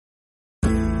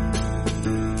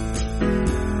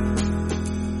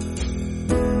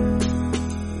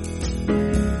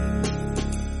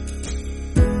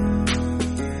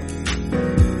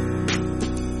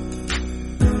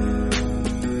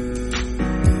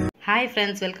Hi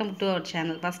friends, welcome to our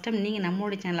channel. First time நீங்கள்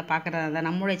நம்மளுடைய சேனலை பார்க்குறதா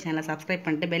நம்மளுடைய சேனலை சப்ஸ்கிரைப்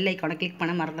பண்ணிட்டு பெல் ஐக்கானை கிளிக்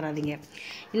பண்ண மறந்துடாதீங்க.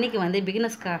 இன்றைக்கி வந்து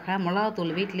பிகினர்ஸ்க்காக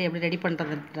மிளகாத்தூள் வீட்டில் எப்படி ரெடி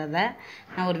பண்ணுறதுன்றத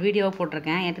நான் ஒரு வீடியோவை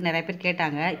போட்டிருக்கேன். என்கிட்ட நிறைய பேர்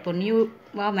கேட்டாங்க. இப்போ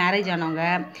நியூவாக மேரேஜ் ஆனவங்க,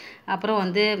 அப்புறம்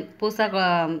வந்து புதுசாக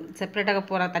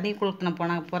செப்பரேட்டாக தண்ணி குளிக்கணும்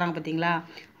போகிறாங்க பார்த்தீங்களா,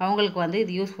 அவங்களுக்கு வந்து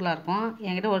இது யூஸ்ஃபுல்லாக இருக்கும்.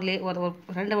 என்கிட்ட ஒரு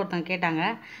ஃப்ரெண்டு ஒருத்தவங்க கேட்டாங்க,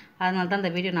 அதனால தான்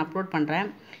இந்த வீடியோ நான் அப்லோட் பண்ணுறேன்.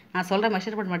 நான் சொல்கிற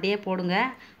மெஷர்மெண்ட் மட்டுமே போடுங்க.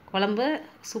 குழம்பு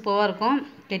சூப்பராக இருக்கும்,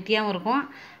 கெட்டியாகவும் இருக்கும்.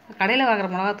 கடையில் வாங்குகிற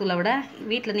மிளகாத்தூளை விட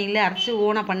வீட்டில் நீங்களே அரைச்சி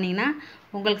ஓனாக பண்ணிங்கன்னா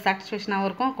உங்களுக்கு சாட்டிஸ்ஃபேக்ஷனாகவும்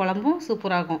இருக்கும், குழம்பும்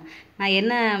சூப்பராக இருக்கும். நான்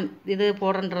என்ன இது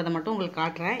போடுறன்றதை மட்டும் உங்களுக்கு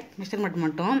காட்டுறேன், மெஷர்மெண்ட்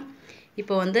மட்டும்.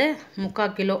 இப்போ வந்து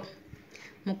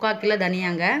 3/4 கிலோ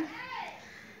தனியாங்க,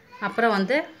 அப்புறம்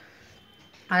வந்து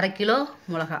 1/2 கிலோ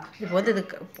மிளகா. இப்போ வந்து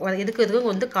இதுக்கு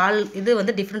வந்து இது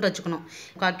வந்து டிஃப்ரெண்ட் வச்சுக்கணும்.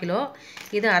 3/4 கிலோ,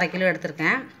 இது 1/2 கிலோ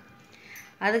எடுத்திருக்கேன்.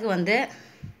 அதுக்கு வந்து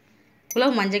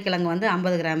உலவு மஞ்சள் கிழங்கு வந்து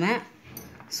 50 கிராமு,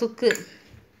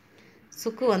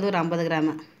 சுக்கு வந்து ஒரு 50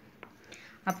 கிராமு,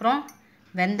 அப்புறம்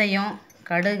வெந்தயம்,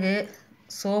 கடுகு,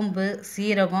 சோம்பு,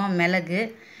 சீரகம், மிளகு,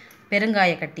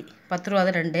 பெருங்காய கட்டி 10 ரூபா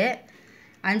 2,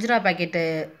 5 ரூபா பாக்கெட்டு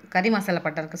கறி மசாலா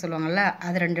பட்டை இருக்குது சொல்லுவாங்கள்ல,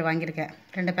 அது 2 வாங்கியிருக்கேன்.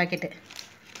 2 பாக்கெட்டு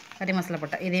கறி மசாலா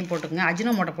பட்டை, இதையும் போட்டுக்குங்க.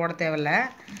 அஜினோமோட்டோ போட தேவையில்ல,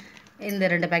 இந்த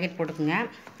 2 பாக்கெட் போட்டுக்குங்க.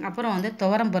 அப்புறம் வந்து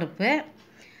துவரம் பருப்பு,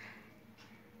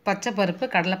 பச்சைப்பருப்பு,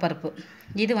 கடலைப்பருப்பு.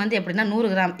 இது வந்து எப்படின்னா 100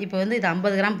 கிராம். இப்போ வந்து இது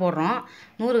 50 கிராம் போடுறோம்.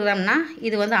 100 கிராம்னா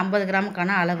இது வந்து 50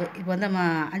 கிராமுக்கான அளவு. இப்போ வந்து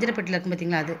அஞ்சரைப்பட்டியில் இருக்கும்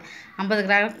பார்த்தீங்களா, அது 50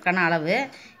 கிராமுக்கான அளவு.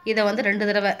 இதை வந்து 2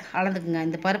 தடவை அளந்துக்குங்க.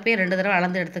 இந்த பருப்பையும் 2 தடவை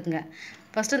அளந்து எடுத்துக்குங்க.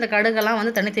 ஃபஸ்ட்டு இந்த கடுகெல்லாம்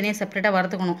வந்து தனித்தனியாக செப்பரேட்டாக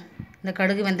வறுத்துக்கணும். இந்த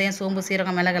கடுகு, வெந்தயம், சோம்பு,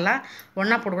 சீரகம், மிளகெல்லாம்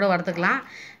ஒன்றா போட்டு கூட வறுத்துக்கலாம்.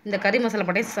 இந்த கறி மசாலா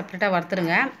பட்டையும் செப்பரேட்டாக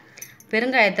வறுத்துருங்க.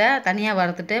 பெருங்காயத்தை தனியாக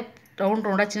வறுத்துட்டு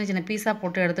ரவுண்டாக சின்ன சின்ன பீஸாக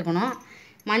போட்டு எடுத்துக்கணும்.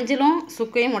 மஞ்சளும்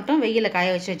சுக்கையும் மட்டும் வெயிலில் காய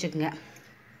வச்சுக்கோங்க.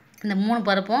 இந்த 3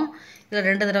 பருப்பும் இதில்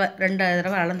 2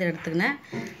 தடவை அளந்து எடுத்துக்கினேன்,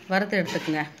 வறுத்து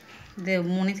எடுத்துக்கோங்க. இது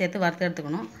 3ஐயும் சேர்த்து வறுத்து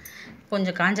எடுத்துக்கணும்.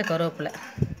 கொஞ்சம் காஞ்ச கருவேப்பிலை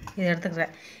இதை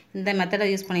எடுத்துக்கிறேன். இந்த மெத்தடை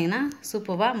யூஸ் பண்ணிங்கன்னா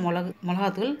சூப்பராக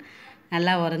மிளகாத்தூள்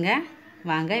நல்லா வருங்க.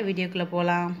 வாங்க வீடியோக்குள்ளே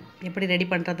போகலாம், எப்படி ரெடி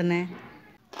பண்ணுறதுன்னு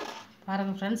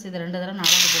பாருங்கள் ஃப்ரெண்ட்ஸ். இது 2 தடவை நான்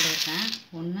அளந்து போட்டுருக்கேன்.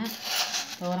 1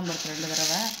 துவரம் பருப்பு 2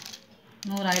 தடவை,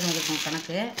 100 ஆயிரம் இருக்கும்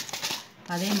கணக்கு.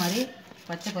 அதே மாதிரி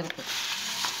பச்சை பருப்பு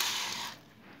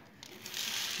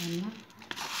 1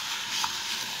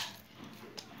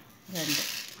 2,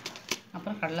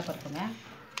 அப்புறம் கடலைப்பருப்புங்க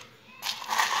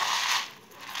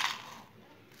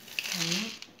 1.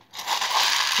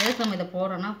 எதுக்கு நம்ம இதை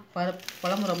போடுறோன்னா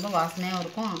குழம்பு ரொம்ப வாசனையாகவும்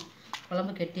இருக்கும்,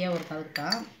 குழம்பு கெட்டியாகவும் இருக்கும். அதுக்கு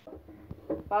தான்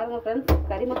பாருங்கள் ஃப்ரெண்ட்ஸ்.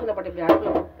 கறி மசாலா பட்டை இப்படி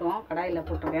அடுப்பில் போட்டோம், கடாயில்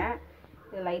போட்டிருக்கேன்.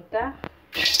 இது லைட்டாக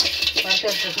வறுத்து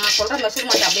எடுத்துருக்கேன். நான் சொல்கிற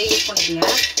மெஷர்மெண்ட் அப்படியே யூஸ் பண்ணிக்கோங்க.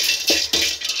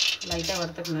 லைட்டாக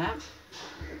வறுத்துக்குங்க.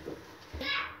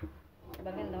 இந்த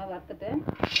மாதிரி வறுத்துட்டு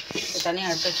இது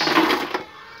தனியாக எடுத்து வச்சுக்கோங்க.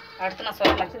 அடுத்து நான்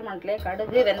சொல்கிற மெஷர்மெண்ட்லேயே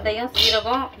கடுகு, வெந்தயம்,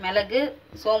 சீரகம், மிளகு,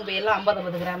 சோம்பு எல்லாம்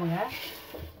 50 கிராமுங்க.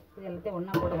 இது எல்லாத்தையும்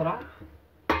ஒன்றா போட்டுக்கிறோம்,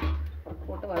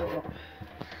 போட்டு வறுக்கிறோம்.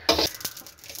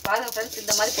 பாருங்கள் ஃப்ரெண்ட்ஸ்,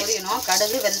 இந்த மாதிரி பொரியணும்.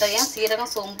 கடுகு, வெந்தயம்,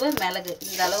 சீரகம், சோம்பு, மிளகு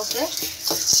இந்த அளவுக்கு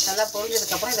நல்லா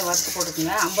பொரிஞ்சதுக்கப்புறம் இதை வறுத்து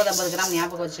போட்டுக்குங்க. 50 கிராம்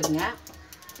ஞாபகம் வச்சுக்கோங்க.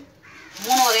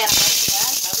 3 வகையான பருப்புங்க,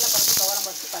 கடலைப்பருப்பு,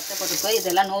 துவரம்பருப்பு, பச்சைப்பருப்பு,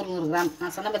 இதெல்லாம் 100 கிராம்.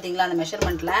 நான் சொன்ன பார்த்தீங்களா அந்த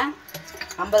மெஷர்மெண்ட்டில்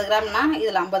 50 கிராம்னா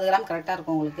இதில் 50 கிராம் கரெக்டாக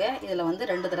இருக்கும் உங்களுக்கு. இதில் வந்து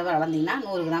 2 தடவை அளந்தீங்கன்னா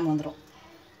 100 கிராம் வந்துடும்.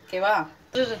 ஓகேவா?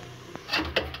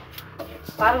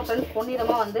 பாருங்கள் ஃப்ரெண்ட்ஸ்,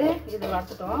 பொன்னிறமாக வந்து இது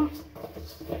வறுத்துட்டோம்.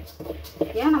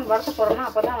 ஏன் நம்ம வறுத்து போகிறோம்னா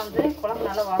அப்போ தான் வந்து குழம்பு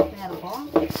நல்லா வாசனையாக இருக்கும்,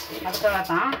 அதுக்காக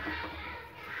தான்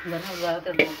இந்த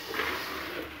வறுத்து எடுக்கணும்.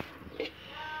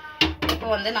 இப்போ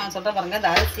வந்து நான் சொல்கிறேன் பாருங்கள்,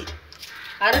 இந்த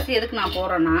அரிசி எதுக்கு நான்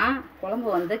போடுறேன்னா குழம்பு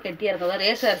வந்து கெட்டியாக இருக்கும்.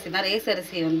 ரேஸ் அரிசினா ரேஸ்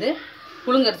அரிசி வந்து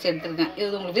புழுங்கரிசி எடுத்துருக்கேன். இது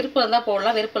உங்களுக்கு விருப்பம் இருந்தால்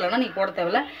போடலாம், விருப்பம் இல்லைன்னா நீங்கள் போட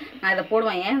தேவையில்ல. நான் இதை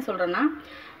போடுவேன். ஏன் சொல்கிறேன்னா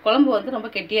குழம்பு வந்து ரொம்ப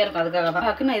கெட்டியாக இருக்கும், அதுக்காக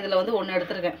தான். நான் இதில் வந்து 1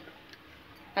 எடுத்துருக்கேன்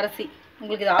அரிசி.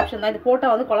 உங்களுக்கு இது ஆப்ஷன் தான். இது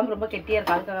போட்டால் வந்து குழம்பு ரொம்ப கெட்டியாக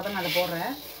இருக்கும், அதுக்காக தான் நான் அதை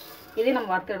போடுறேன். இதையும்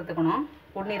நம்ம வறுத்து எடுத்துக்கணும்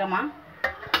பொன்னிறமாக.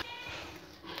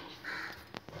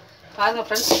 பாருங்கள்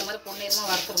ஃப்ரெண்ட்ஸ், இந்த மாதிரி பொன்னிறமாக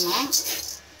வறுத்துடணும்.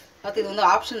 அது இது வந்து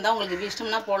ஆப்ஷன் தான், உங்களுக்கு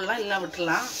இஷ்டம்னா போடலாம், இல்லை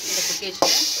விட்டுடலாம். இதை குட்டி வச்சுட்டு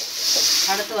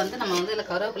அடுத்து வந்து நம்ம வந்து இதில்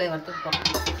கருவேப்பிலையை வறுத்துட்டு போகிறோம்.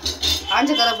 காஞ்ச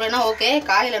கருவேப்பிலைனா ஓகே,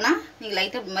 காயிலனா நீங்கள்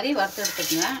லைட்டாக இது மாதிரி வறுத்து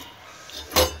எடுத்துக்கோங்க.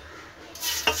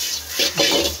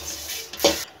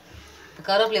 இப்போ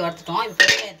கருவேப்பிலையை வறுத்துட்டோம். இப்போ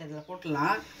பெருங்காயத்தை இதில்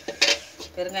போட்டுடலாம்.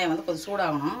 பெருங்காயம் வந்து கொஞ்சம்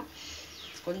சூடாகணும்,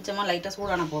 கொஞ்சமாக லைட்டாக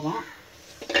சூடான போதும்.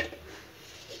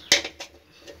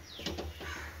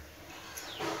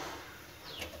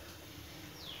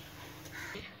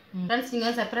 ஃப்ரெண்ட்ஸ்,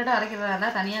 நீங்கள் செப்பரேட்டாக அரைக்கிறதா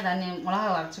இருந்தால் தனியாக மிளகா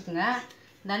அரைச்சிக்கோங்க.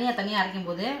 தனியாக அரைக்கும்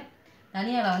போது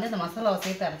தனியாவில் வந்து இந்த மசாலாவை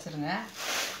சேர்த்து அரைச்சிருங்க.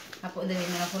 அப்போ இந்த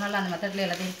நான் சொன்னால அந்த மெத்தட்லேயே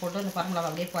எல்லாத்தையும் போட்டு இந்த ஃபார்முலாவை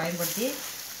அப்படியே பயன்படுத்தி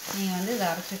நீங்கள் வந்து இதை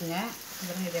அரைச்சிக்கோங்க.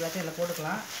 பாருங்கள், இது எல்லாத்தையும் இதில்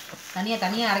போட்டுக்கலாம்.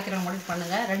 தனியாக அரைக்கிறவங்க மட்டும்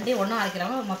பண்ணுங்கள். ரெண்டையும் ஒன்றா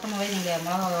அரைக்கிறவங்க மொத்தமாகவே நீங்கள்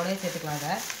மிளகாவோடய சேர்த்துக்கலாம்.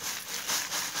 அதை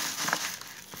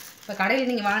இப்போ கடையில்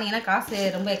நீங்கள் வாங்கினீங்கன்னா காசு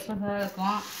ரொம்ப எக்ஸ்பென்சிவாக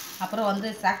இருக்கும். அப்புறம் வந்து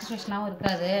சாட்டிஸ்ஃபேக்ஷனாகவும்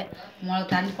இருக்காது.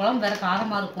 குழம்பு வேறு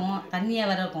காரமாக இருக்கும், தண்ணியாக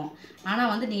வேறு இருக்கும்.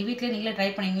 ஆனால் வந்து நீங்கள் நீங்களே ட்ரை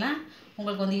பண்ணிங்கன்னா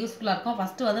உங்களுக்கு வந்து யூஸ்ஃபுல்லாக இருக்கும்.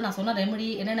 ஃபஸ்ட்டு வந்து நான் சொன்ன ரெமெடி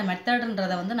என்னென்ன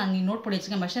மெத்தடுன்றதை வந்து நீங்கள் நோட் பண்ணி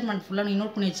வச்சுக்கோங்க. மெஷர்மெண்ட் ஃபுல்லாக நீங்கள்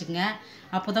நோட் பண்ணி வச்சுக்கோங்க.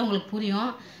 அப்போ தான் உங்களுக்கு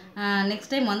புரியும்.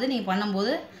 நெக்ஸ்ட் டைம் வந்து நீங்கள்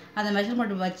பண்ணும்போது அந்த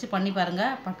மெஷர்மெண்ட் வச்சு பண்ணி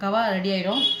பாருங்கள், பக்காவாக ரெடி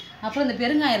ஆகிடும். அப்புறம் இந்த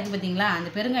பெருங்காயம் இருக்குது பார்த்தீங்களா, அந்த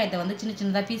பெருங்காயத்தை வந்து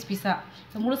சின்னதாக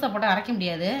பீஸாக முழுசாக போட்டால் அரைக்க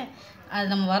முடியாது. அது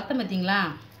நம்ம வறுத்தம் பார்த்தீங்களா,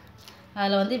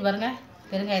 அதில் வந்து பாருங்கள்,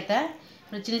 பெருங்காயத்தை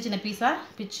ஒரு சின்ன பீஸாக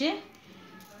பிச்சு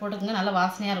போட்டுக்கோங்க. நல்லா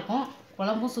வாசனையாக இருக்கும்,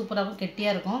 குழம்பும் சூப்பராக இருக்கும்,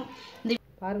 கெட்டியாக இருக்கும். இந்த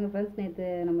பாருங்கள் ஃப்ரெண்ட்ஸ், நேற்று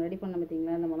நம்ம ரெடி பண்ண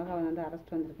பார்த்தீங்களா, இந்த மிளகாவை வந்து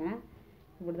அரைச்சிட்டு வந்திருக்கேன்.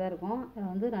 இப்படி தான் இருக்கும். அது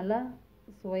வந்து நல்லா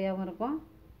சுவையாகவும் இருக்கும்,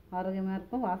 ஆரோக்கியமாக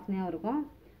இருக்கும், வாசனையாகவும் இருக்கும்.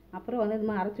 அப்புறம் வந்து இந்த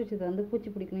மாதிரி அரைச்சி வச்சது வந்து பூச்சி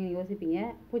பிடிக்கணும்னு யோசிப்பீங்க.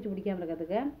 பூச்சி பிடிக்காமல்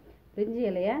இருக்கிறதுக்கு பிரிஞ்சி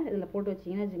இலையை இதில் போட்டு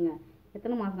வச்சிங்கன்னா வச்சுங்க,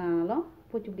 எத்தனை மாதம் ஆனாலும்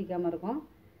பூச்சி பிடிக்காமல் இருக்கும்.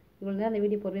 இவ்வளோ நேரம் அந்த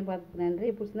வீடியோ பொறுமையாக பார்த்துக்கு நன்றி.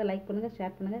 பிடிச்சிருந்தா லைக் பண்ணுங்கள்,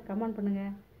 ஷேர் பண்ணுங்கள், கமெண்ட்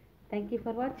பண்ணுங்கள். தேங்க்யூ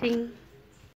ஃபார் வாட்சிங்.